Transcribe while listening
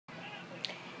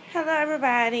Hello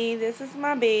everybody, this is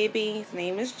my baby. His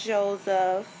name is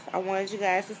Joseph. I wanted you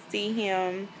guys to see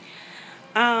him.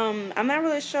 I'm not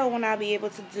really sure when I'll be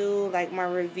able to do like my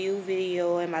review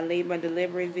video and my labor and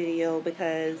delivery video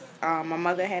because my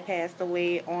mother had passed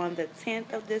away on the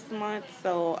 10th of this month,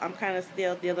 so I'm kind of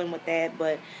still dealing with that,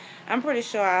 but I'm pretty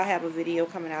sure I'll have a video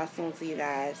coming out soon to you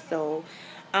guys.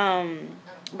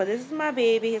 But this is my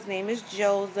baby. His name is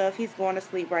Joseph. He's going to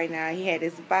sleep right now. He had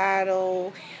his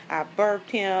bottle. I burped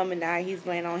him, and now he's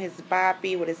laying on his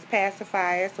boppy with his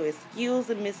pacifier. So excuse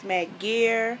the mismatched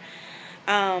gear.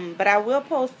 But I will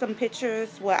post some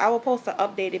pictures. Well, I will post an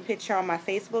updated picture on my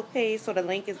Facebook page. So the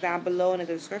link is down below in the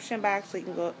description box, so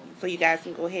you guys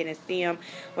can go ahead and see him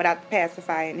without the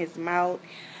pacifier in his mouth.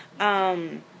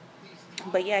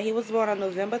 But yeah, he was born on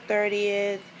November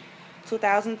 30th.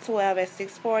 2012 at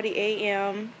 6:40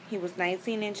 a.m. He was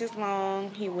 19 inches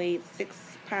long. He weighed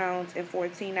 6 pounds and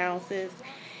 14 ounces.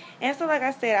 And so, like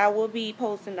I said, I will be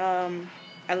posting a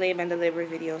labor and delivery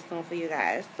video soon for you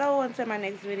guys. So, until my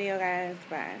next video, guys,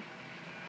 bye.